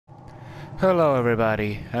Hello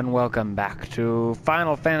everybody, and welcome back to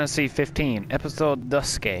Final Fantasy XV Episode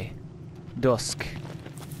Duskay. Dusk.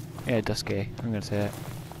 Yeah, Duskay. I'm gonna say that.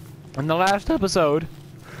 In the last episode,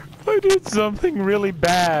 I did something really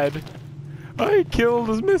bad. I killed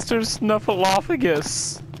Mr.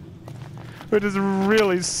 Snuffleupagus, which is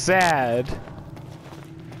really sad.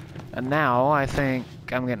 And now I think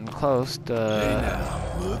I'm getting close to... Hey now,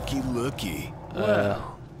 looky.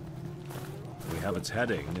 Well, we have its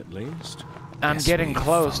heading, at least. I'm Guess getting we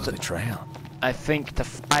close follow to... the trail. I think to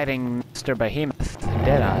fighting Mr. Behemoth and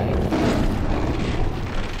Deadeye.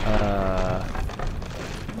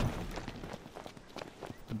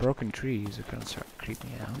 The broken trees are gonna start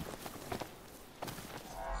creeping me out.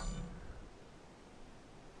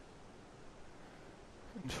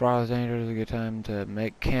 As far as danger is a good time to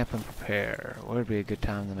make camp and prepare. Where would be a good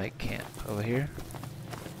time to make camp? Over here?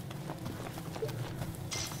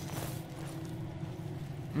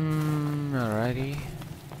 Alrighty.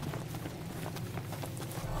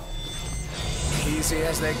 Easy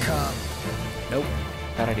as they come. Nope.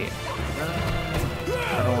 Bad idea.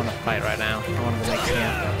 I don't want to fight right now. I want to make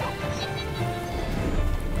camp.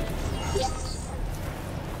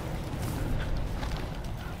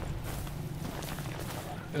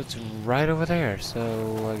 It's right over there,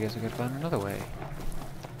 so I guess I gotta find another way.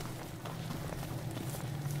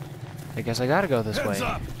 I guess I gotta go this way.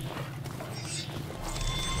 Up.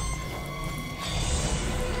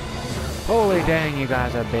 Holy dang, you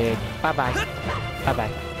guys are big. Bye-bye.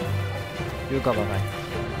 Bye-bye. You go bye-bye.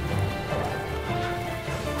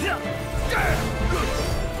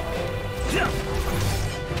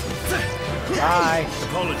 Bye.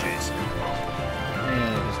 Apologies.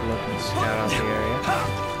 Yeah, just look and scout out the area.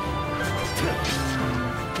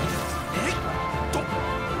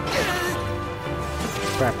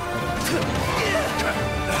 Crap.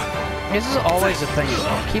 This is always a thing.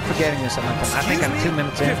 I keep forgetting this. I think I'm 2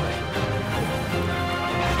 minutes in.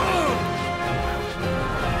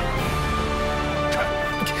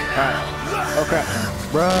 Alright. Oh crap.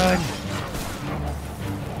 Run!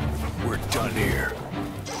 We're done here.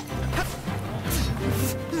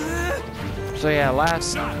 So yeah,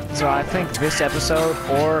 so I think this episode,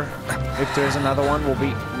 or if there's another one, will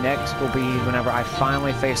be whenever I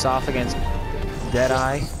finally face off against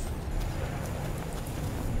Deadeye.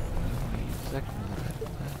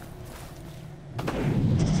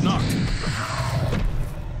 Knocked.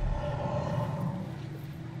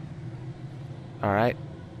 Alright.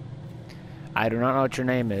 I do not know what your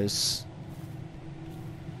name is.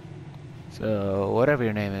 So, whatever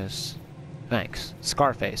your name is. Thanks.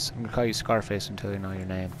 Scarface. I'm gonna call you Scarface until you know your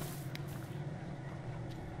name.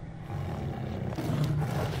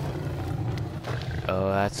 Oh,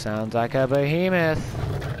 that sounds like a behemoth.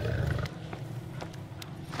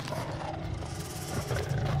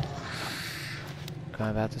 Am I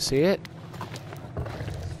about to see it?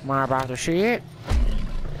 Am I about to see it?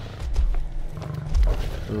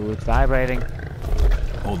 Ooh, it's vibrating.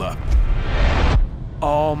 Hold up.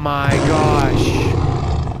 Oh my gosh.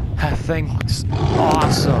 That thing's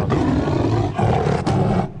awesome.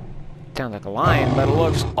 Sounds like a lion, but it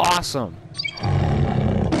looks awesome.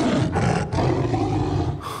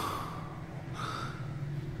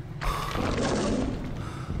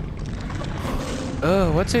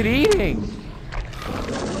 Oh, what's it eating?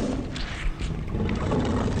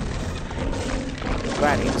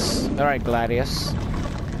 Gladius. Alright, Gladius.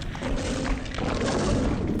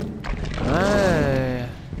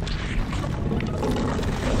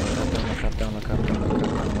 Don't look up.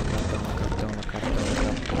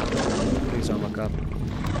 Please don't look up.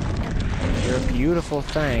 You're a beautiful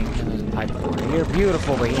thing. There's a pipe for you. You're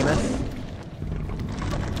beautiful, behemoth.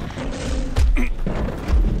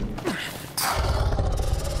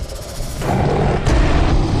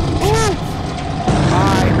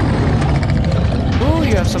 Hi. Ooh,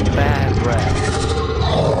 you have some bad breath.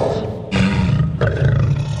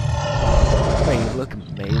 Hey, you look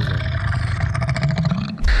amazing.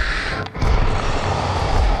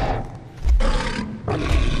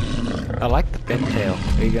 I like the fin tail.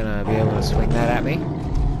 Are you gonna be able to swing that at me?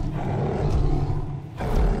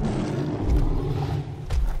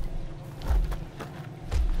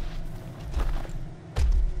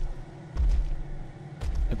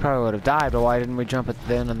 It probably would have died, but why didn't we jump it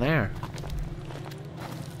then and there?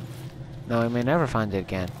 No, we may never find it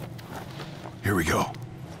again. Here we go.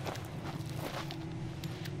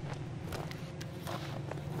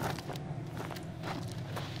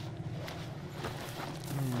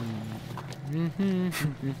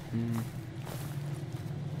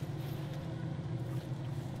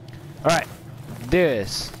 Alright, do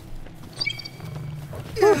this.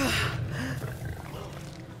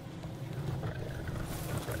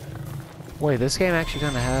 Wait, this game actually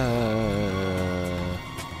kind of has...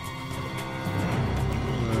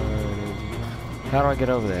 How do I get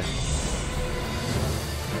over there?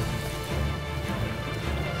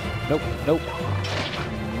 Nope, nope.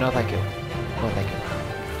 No thank you. No thank you.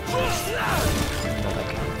 No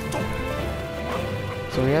thank you.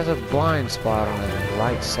 So he has a blind spot on his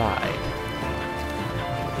right side.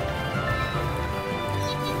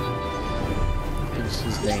 Hence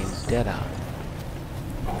his name, Deadeye.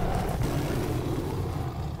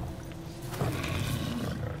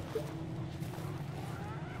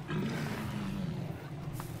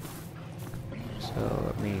 So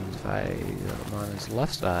it means if I'm on his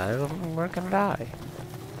left side, we're gonna die.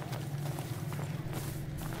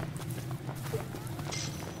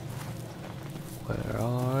 Where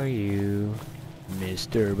are you,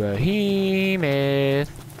 Mr. Behemoth?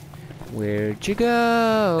 Where'd you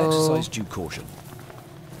go? Exercise due caution.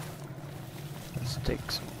 Let's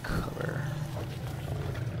take some cover.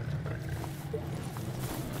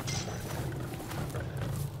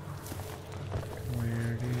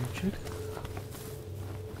 Where did you go?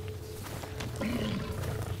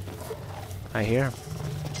 I hear him.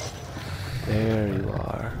 There you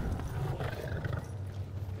are.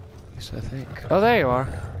 Yes, I think. Oh, there you are.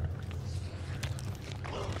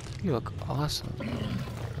 You look awesome.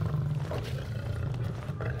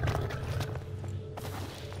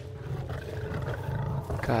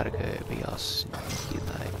 Gotta go be all sneaky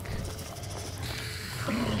like.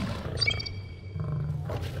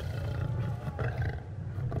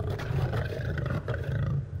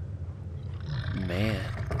 Man.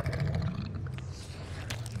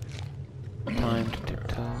 Time to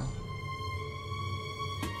tiptoe.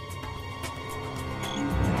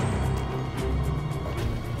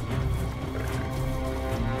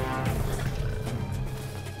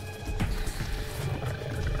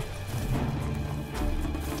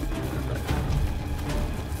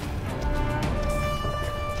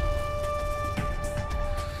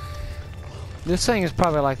 This thing is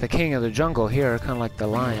probably like the king of the jungle here, kind of like the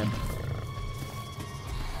lion.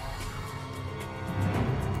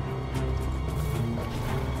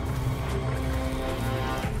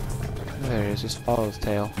 There he is, just follow his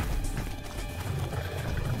tail.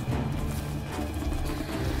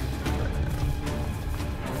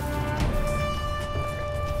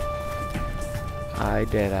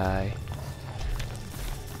 Deadeye.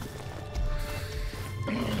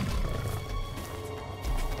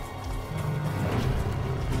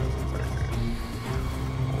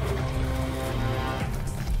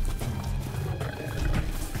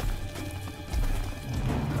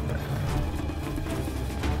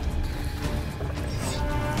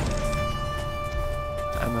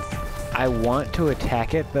 I want to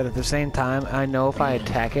attack it, but at the same time, I know if I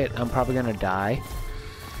attack it, I'm probably gonna die.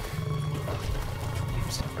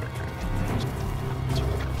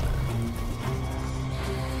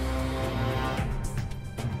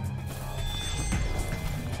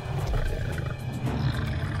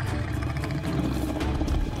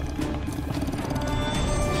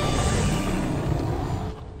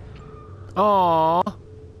 Aww.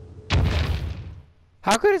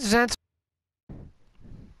 How could it sense?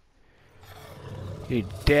 You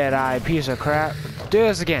dead-eye piece of crap. Do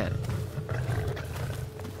this again.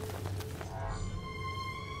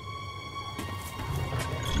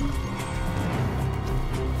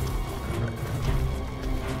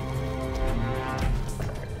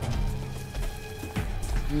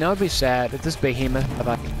 You know, it'd be sad if this behemoth had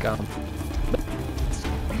like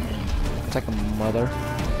it's like a mother.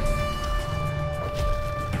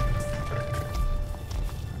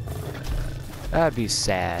 That'd be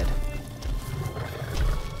sad.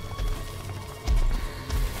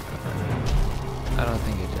 I don't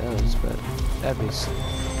think it does, but that'd be sad.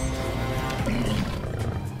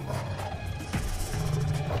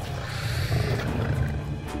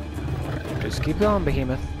 Just keep going,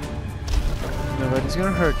 behemoth. Nobody's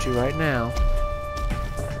gonna hurt you right now.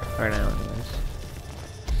 Right now, anyways.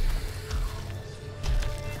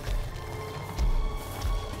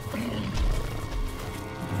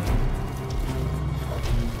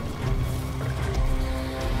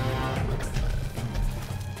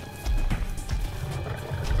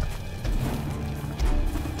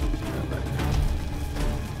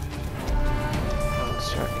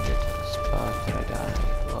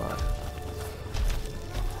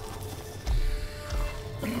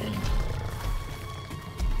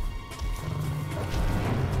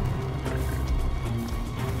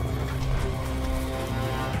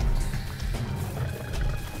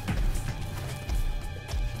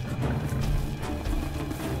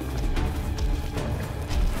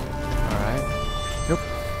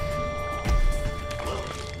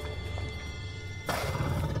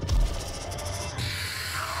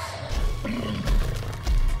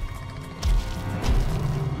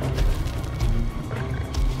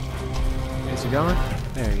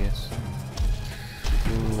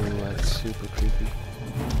 Ooh, that's super creepy.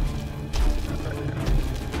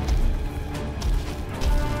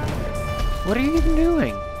 What are you even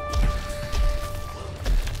doing?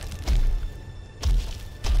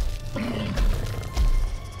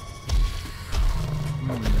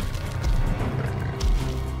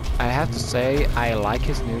 I have to say, I like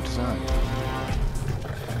his new design.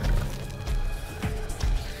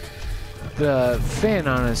 The fin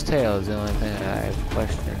on his tail is the only thing I have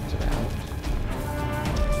questions about.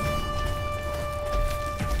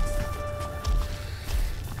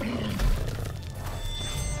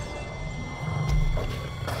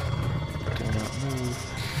 Do not move.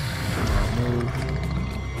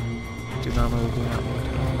 Do not move. Do not move. Do not move. Do not move.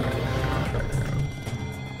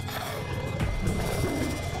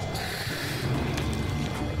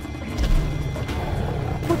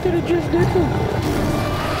 What did it just do?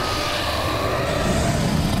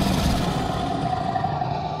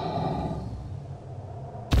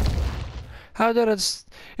 How did it...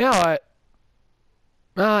 You know what?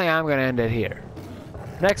 Oh yeah, I'm gonna end it here.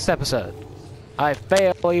 Next episode, I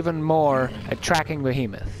fail even more at tracking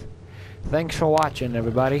Behemoth. Thanks for watching,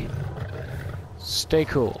 everybody. Stay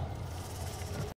cool.